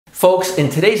Folks, in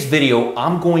today's video,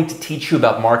 I'm going to teach you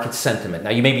about market sentiment.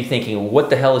 Now, you may be thinking, what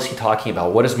the hell is he talking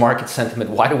about? What is market sentiment?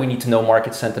 Why do we need to know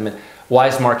market sentiment? Why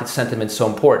is market sentiment so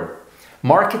important?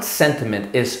 Market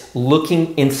sentiment is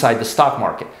looking inside the stock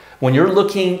market. When you're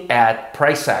looking at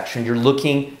price action, you're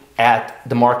looking at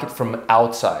the market from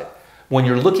outside. When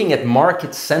you're looking at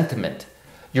market sentiment,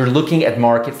 you're looking at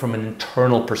market from an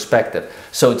internal perspective.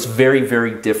 So it's very,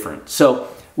 very different. So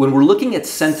when we're looking at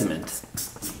sentiment,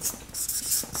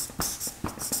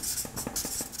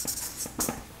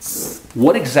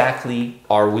 what exactly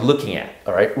are we looking at?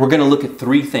 All right, we're going to look at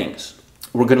three things.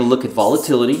 We're going to look at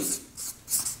volatility.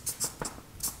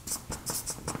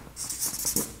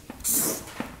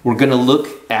 We're going to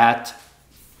look at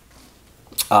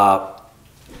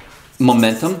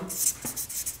momentum.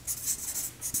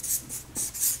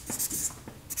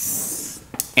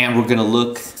 And we're going to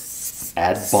look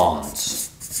at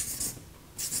bonds.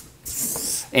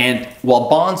 And while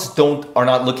bonds are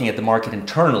not looking at the market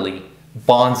internally,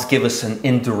 bonds give us an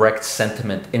indirect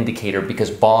sentiment indicator,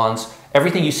 because bonds,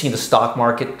 everything you see in the stock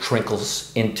market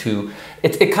trickles into,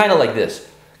 it kind of like this.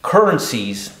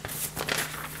 Currencies,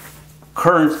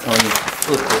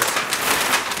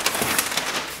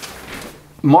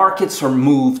 markets are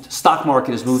moved, stock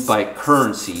market is moved by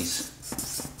currencies,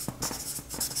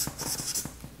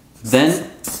 then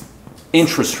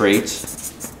interest rates,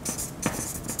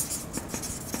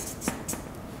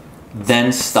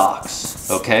 then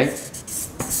stocks, okay?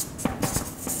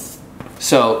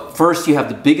 So first you have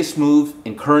the biggest move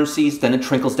in currencies, then it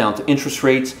trickles down to interest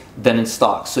rates, then in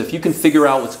stocks. So if you can figure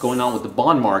out what's going on with the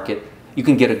bond market, you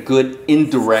can get a good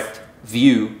indirect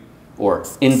view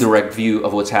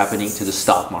of what's happening to the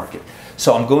stock market.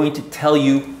 So I'm going to tell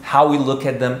you how we look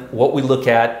at them, what we look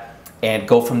at, and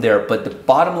go from there. But the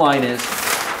bottom line is,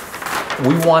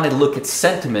 we want to look at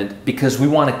sentiment because we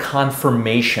want a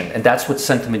confirmation, and that's what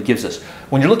sentiment gives us.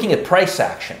 When you're looking at price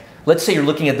action, let's say you're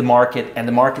looking at the market and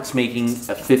the market's making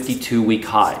a 52-week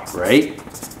high, right?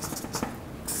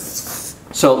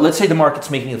 So let's say the market's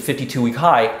making a 52-week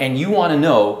high and you want to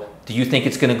know, do you think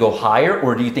it's going to go higher,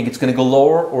 or do you think it's going to go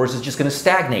lower, or is it just going to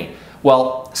stagnate?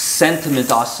 Well, sentiment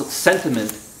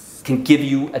can give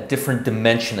you a different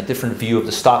dimension, a different view of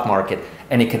the stock market,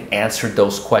 and it can answer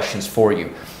those questions for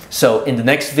you. So in the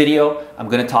next video, I'm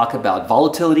going to talk about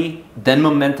volatility, then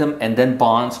momentum, and then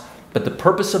bonds. But the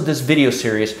purpose of this video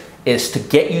series is to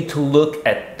get you to look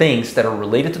at things that are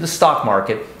related to the stock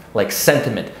market, like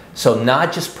sentiment. So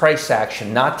not just price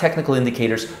action, not technical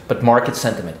indicators, but market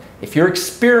sentiment. If you're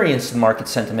experienced in market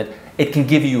sentiment, it can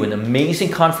give you an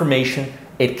amazing confirmation.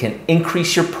 It can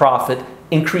increase your profit,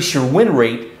 increase your win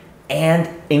rate, and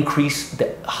increase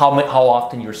how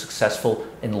often you're successful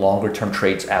in longer term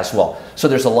trades as well. So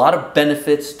there's a lot of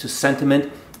benefits to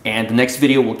sentiment, and the next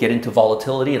video we'll get into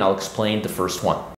volatility, and I'll explain the first one.